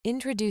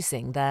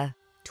Introducing the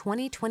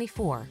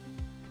 2024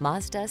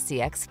 Mazda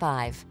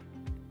CX-5.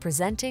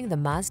 Presenting the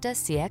Mazda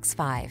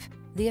CX-5,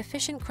 the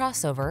efficient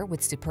crossover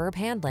with superb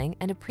handling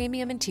and a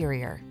premium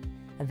interior.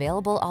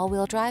 Available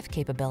all-wheel drive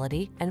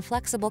capability and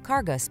flexible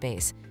cargo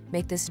space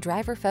make this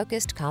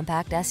driver-focused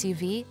compact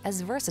SUV as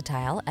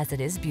versatile as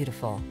it is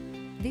beautiful.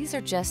 These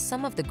are just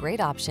some of the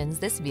great options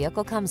this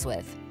vehicle comes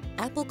with: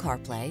 Apple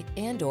CarPlay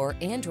and/or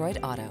Android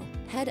Auto,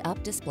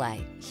 head-up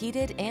display,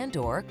 heated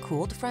and/or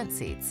cooled front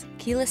seats,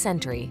 keyless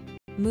entry,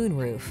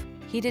 moonroof,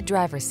 heated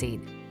driver's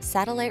seat,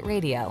 satellite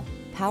radio,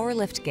 power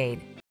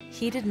liftgate,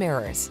 heated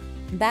mirrors,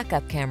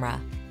 backup camera.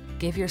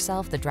 Give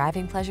yourself the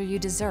driving pleasure you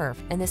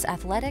deserve in this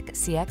athletic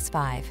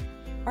CX-5.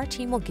 Our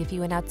team will give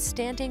you an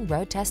outstanding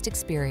road test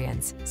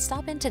experience.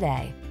 Stop in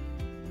today.